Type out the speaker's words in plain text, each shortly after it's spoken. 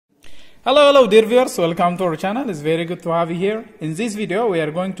Hello dear viewers, welcome to our channel. It's very good to have you here. In this video we are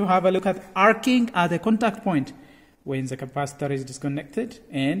going to have a look at arcing at a contact point when the capacitor is disconnected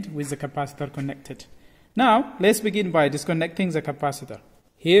and with the capacitor connected. Now let's begin by disconnecting the capacitor.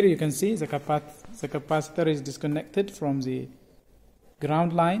 Here you can see the capacitor is disconnected from the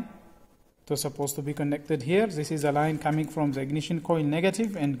ground line. It was supposed to be connected here. This is a line coming from the ignition coil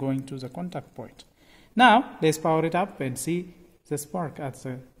negative and going to the contact point. Now let's power it up and see the spark at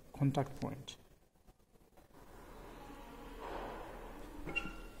the contact point.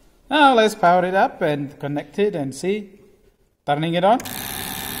 Now let's power it up and connect it and see. Turning it on.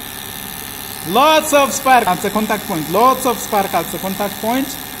 Lots of spark at the contact point. Lots of spark at the contact point.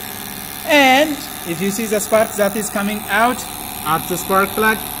 And if you see the spark that is coming out at the spark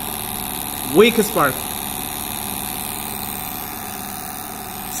plug, weak spark.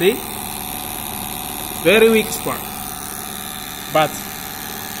 See? Very weak spark. But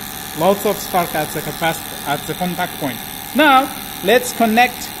lots of spark at the capacitor, at the contact point. Now let's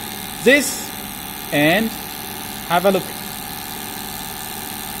connect this and have a look.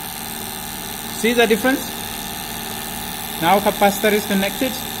 See the difference? Now capacitor is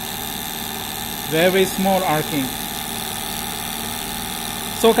connected. Very small arcing.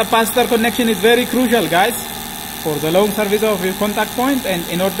 So capacitor connection is very crucial, guys, for the long service of your contact point and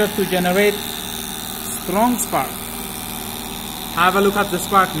in order to generate strong spark. Have a look at the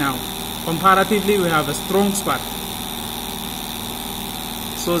spark now. Comparatively, we have a strong spark.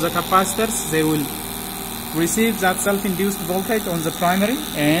 So the capacitors, they will receive that self-induced voltage on the primary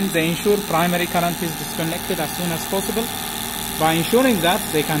and they ensure primary current is disconnected as soon as possible. By ensuring that,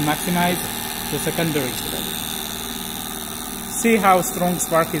 they can maximize the secondary. See how strong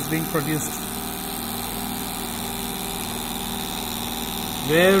spark is being produced.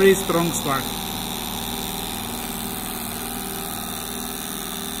 Very strong spark.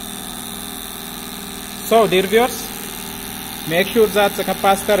 So dear viewers, make sure that the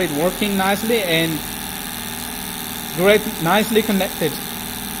capacitor is working nicely and nicely connected.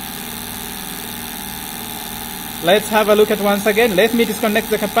 Let's have a look at once again. Let me disconnect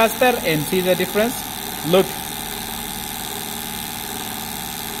the capacitor and see the difference. Look.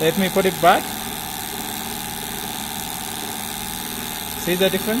 Let me put it back. See the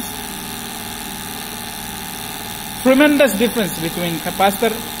difference? Tremendous difference between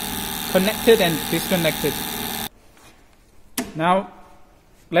capacitor connected and disconnected. Now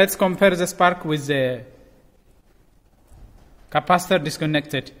let's compare the spark with the capacitor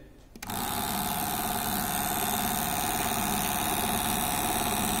disconnected.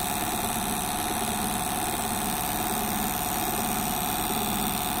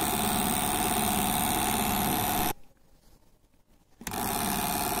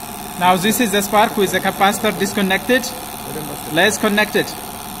 Now this is the spark with the capacitor disconnected. Let's connect it.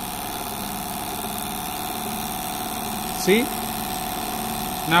 See?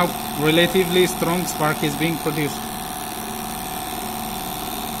 Now relatively strong spark is being produced.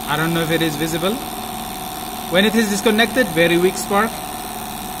 I don't know if it is visible. When it is disconnected, very weak spark.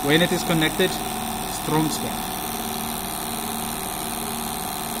 When it is connected, strong spark.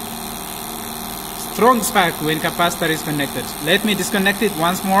 Strong spark when capacitor is connected. Let me disconnect it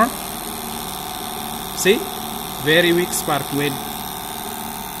once more. See? Very weak spark when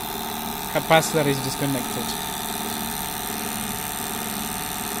capacitor is disconnected.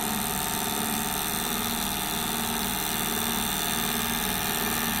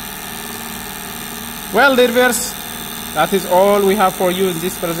 Well dear viewers, that is all we have for you in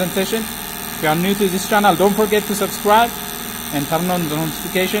this presentation. If you are new to this channel, don't forget to subscribe and turn on the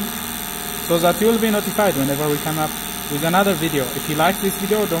notification so that you will be notified whenever we come up with another video. If you like this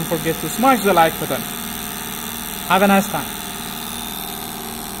video, don't forget to smash the like button. Have a nice time.